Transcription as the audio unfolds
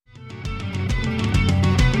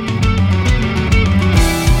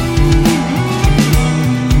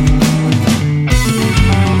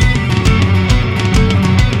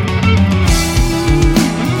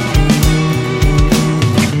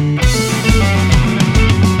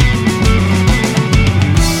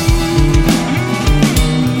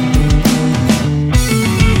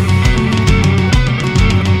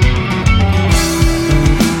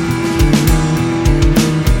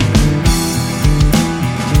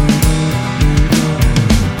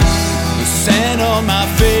on my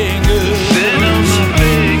fingers.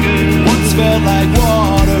 Once felt like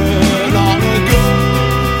water long ago.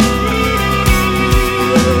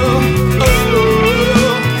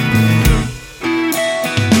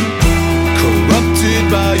 Corrupted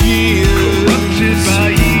by years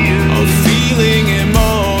of feeling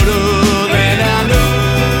immortal, and I know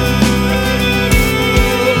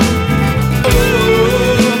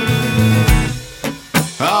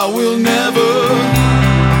I will never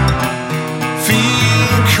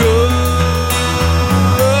feel cold.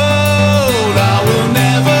 I will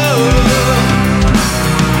never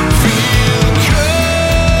feel cold.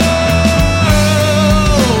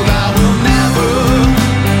 I will never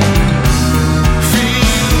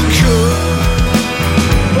feel cold.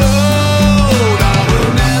 I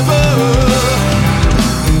will never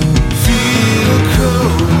feel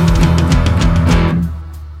cold.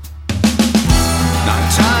 Not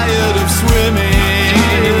tired of swimming.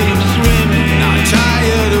 Not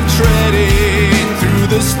tired of treading through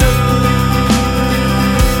the snow.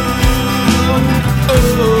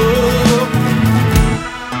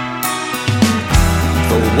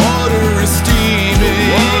 The water is steaming.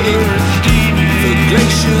 The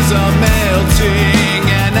glaciers are melting,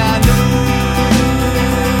 and I know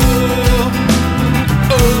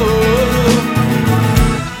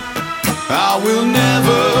I will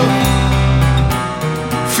never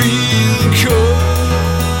feel cold.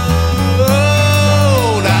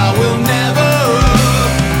 I will never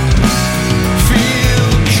feel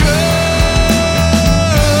cold.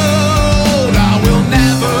 I will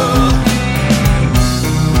never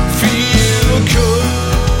feel cold.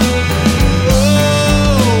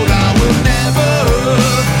 I will never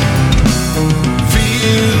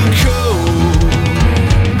feel cold.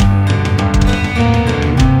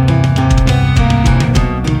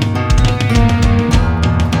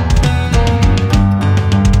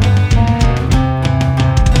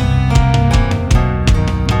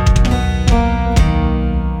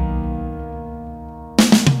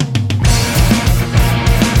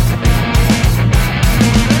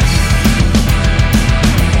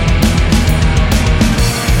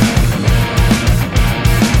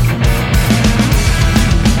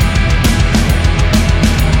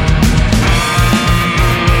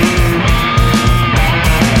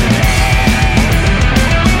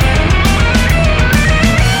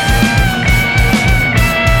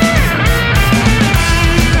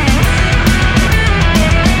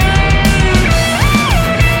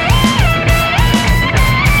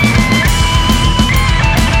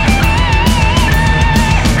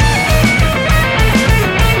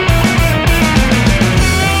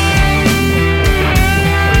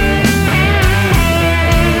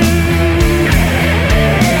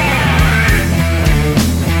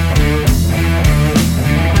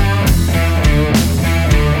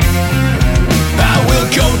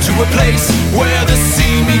 A place where the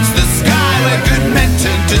sea meets the sky, where good men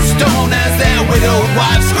turn to stone as their widowed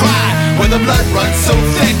wives cry, where the blood runs so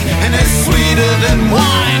thick and is sweeter than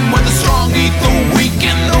wine, where the strong eat the weak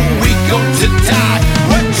and the weak go to die,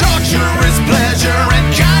 where torture is pleasure and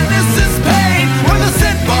kindness is pain, where the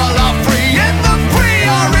sinful are free and the free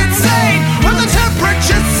are insane, where the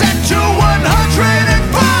temperature's set to 105,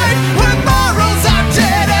 where morals are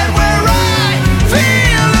dead and where I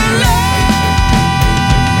feel alive.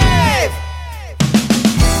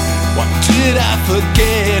 What did I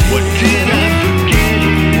forget? What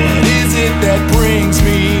is it that brings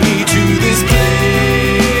me to this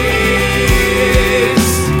place?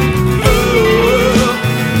 Oh,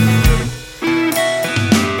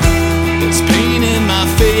 there's pain in my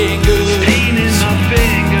fingers, and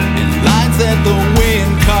lines that the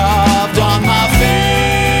wind carved on my face.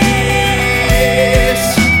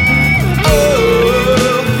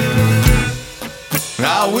 Oh,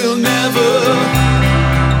 I will never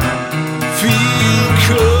feel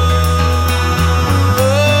cold.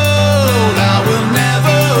 I will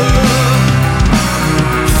never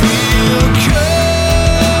feel cold.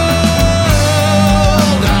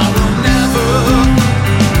 I will never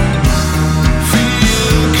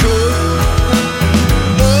feel cold.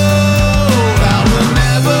 I will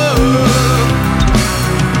never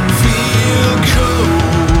feel cold.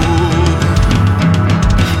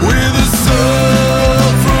 With a soul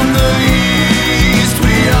from the east,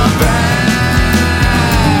 we are bound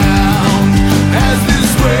as this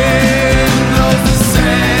wind blows the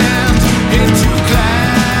sand into clouds,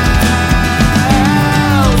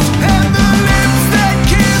 and the lips that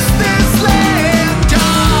kiss this land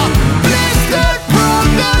are blistered from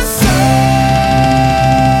the sun,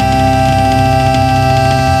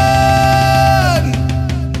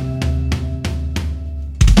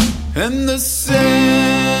 and the sand